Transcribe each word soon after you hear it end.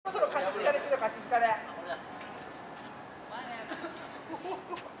そろ勝ち疲れする勝ち疲れ。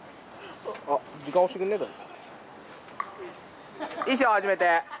あ、時間押してくんねえだろ。いいっすよ、始め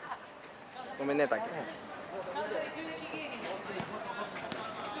て。ごめんね、タッキー。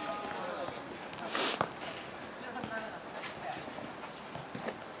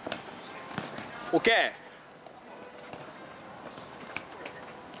オッケー。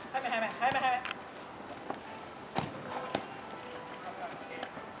早め早め早め早め。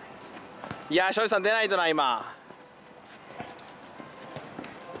いやー、庄司さん出ないとな、今。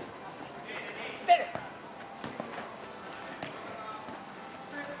出る。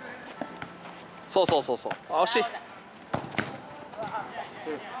そうそうそうそう。あ、惜しい。庄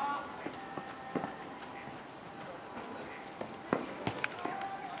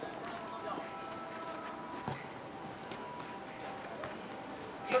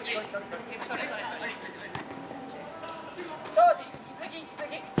司、来すぎ来す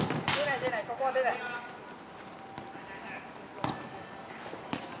ぎ。出ない出ない、そこは出ない。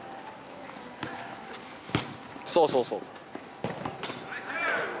そうそうそう。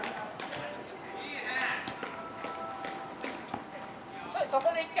そ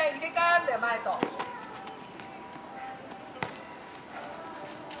こで一回入れ替わるんだよ、前と。入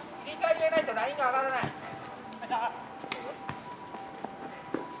れ替え入れないとラインが上がらない。ちょ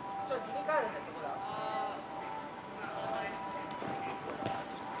っと入れ替えるんだよ、そこだ。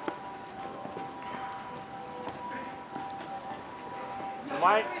う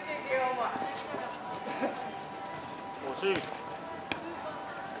まい。惜しい。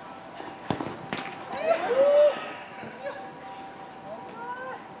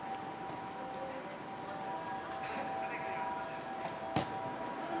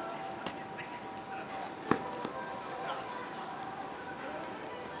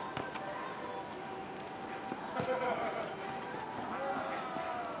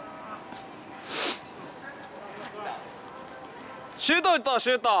シュート打とう、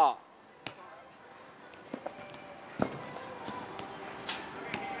シュート。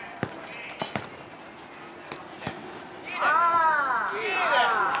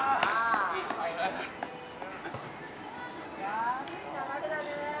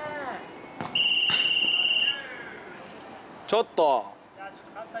ちょっと。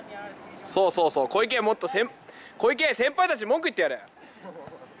そうそうそう、小池もっと小池先輩たちに文句言ってやれ。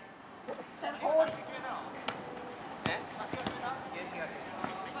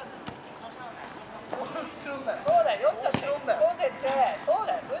そうだよ、よっちゃって飛んでって、そう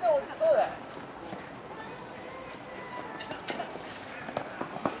だよ、それでそうだよ。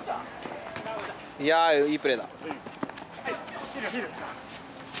いやー、いいプレーだ。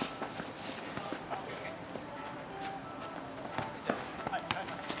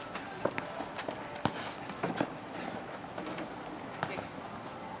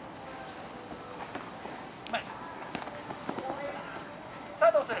さ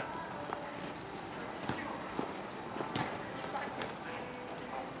あどうする。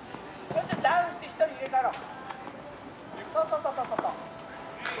ちょっとダウンして一人入れたろ。そうそうそうそうそう。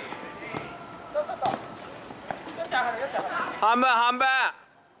そうそうそう。よっちゃん上がる、よっちゃん上がる。半分半分。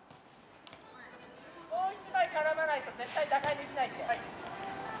もう一枚絡まないと絶対打開できないんで。はい、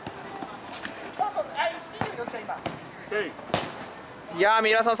そうそう、あ、いいよ、よっちゃん今。いやー、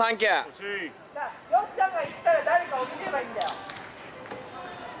皆さんサンキュー。さあ、よっちゃんが行ったら誰かを見ればいいんだよ。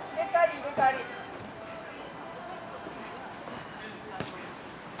入れ替わり入れ替わり。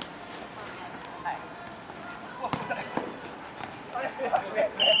はい。あれ、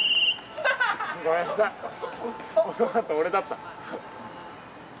ごめんなさい。遅かった、俺だった。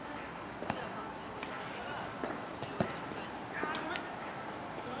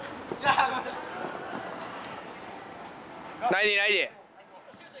ないでないで。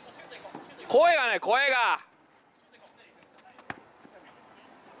声がね、声が。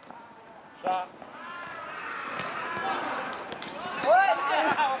お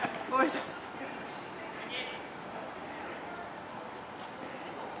い。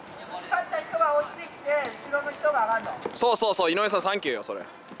勝った人が落ちてきて、後ろの人が上がるの。そうそうそう、井上さんサンキューよ、それ。み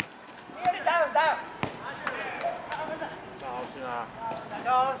よりダウンダウン。あ、惜しいな。お願いし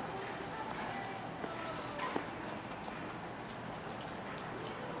ます。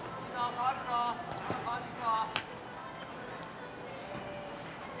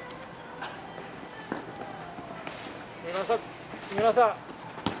三村さん、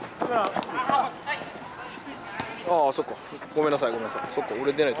カメラ。ああ、そっか。ごめんなさい、ごめんなさい。そっか、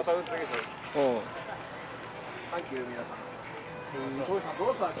俺出ないと。また打つだけです。うん。サンキュー、皆さん。トイさん、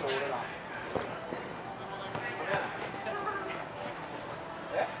どうした今日俺ら。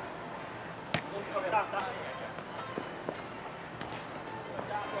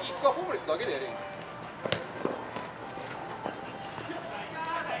カーホームレスだけでやれんよ。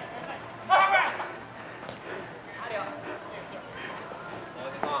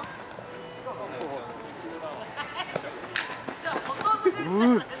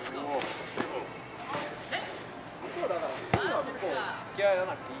付き合いな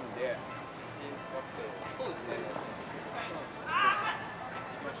くていいんで。そうですね。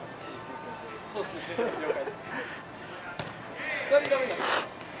そうですね。了解です。2人ダメなんです。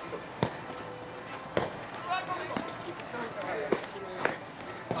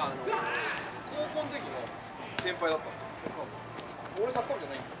高校の時の先輩だったんですよ。俺サッカー部じゃ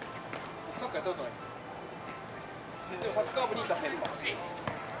ないんですよ。僕サッカーやったことないんですよ。でもサッカー部にいた先輩。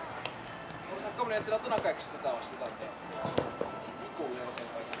俺サッカー部のやつらと仲良くしてたんで、1個上の先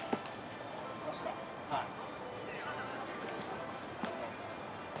輩だ。確か。はい。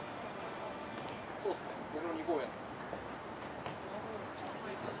そうっすね。僕の2個上。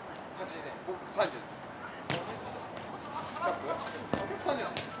8時前。僕30です。キャップ30な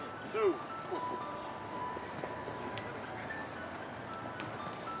んです。そうそう。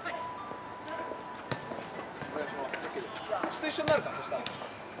お願いします。質一緒になるか、そしたら。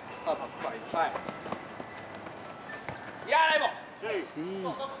はい。いやー、ナイボ。い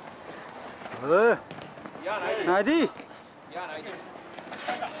や、ナイディ。ナイディ。いや、ナイディ。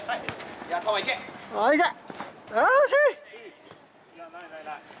いや、球いけ。あ、いけ。あー、し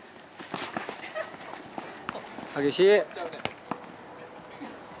い。激しい。いい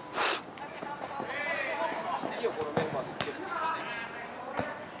よ、このメンバーでつける。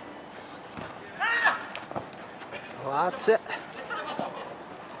わあ、熱い。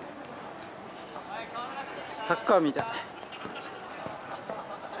サッカーみたい。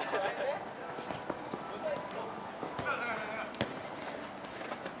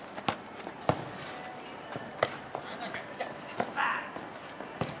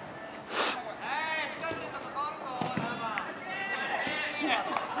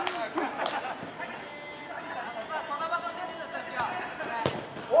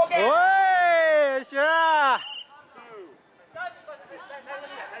おい、よっしゃー。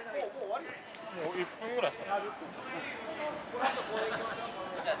もう1分ぐらいですかね。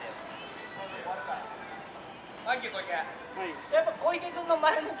やっぱ小池君の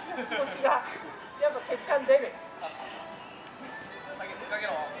前向きな気持ちがやっぱ結果に出る。や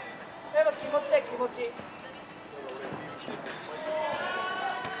っぱ気持ちだよ、気持ち。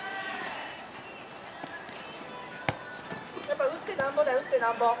やっぱ打ってなんぼだよ、打って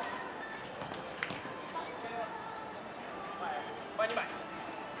なんぼ。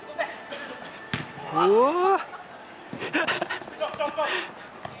うわー。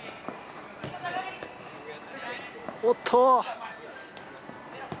おっと。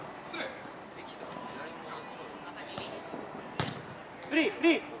フリーフ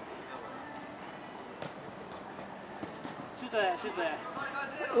リー。シュートでシュートで。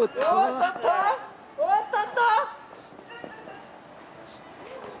おっと。終わったった終わったった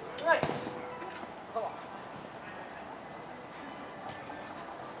うまい。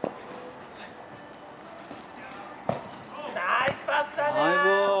ナイスパスだね。ナイ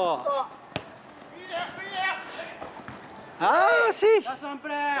ボー。あー、惜しい。ラストワンプ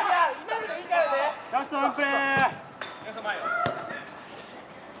レー。いや、今のでいいからね。ラストワンプレー。皆さん前よ。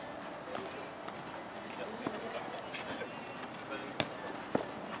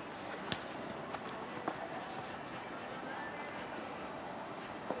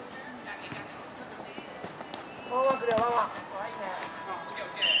ワンワンくれ、ワンワン。いいね。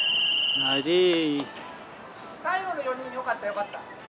ナイディー。最後の4人良かった、良かった。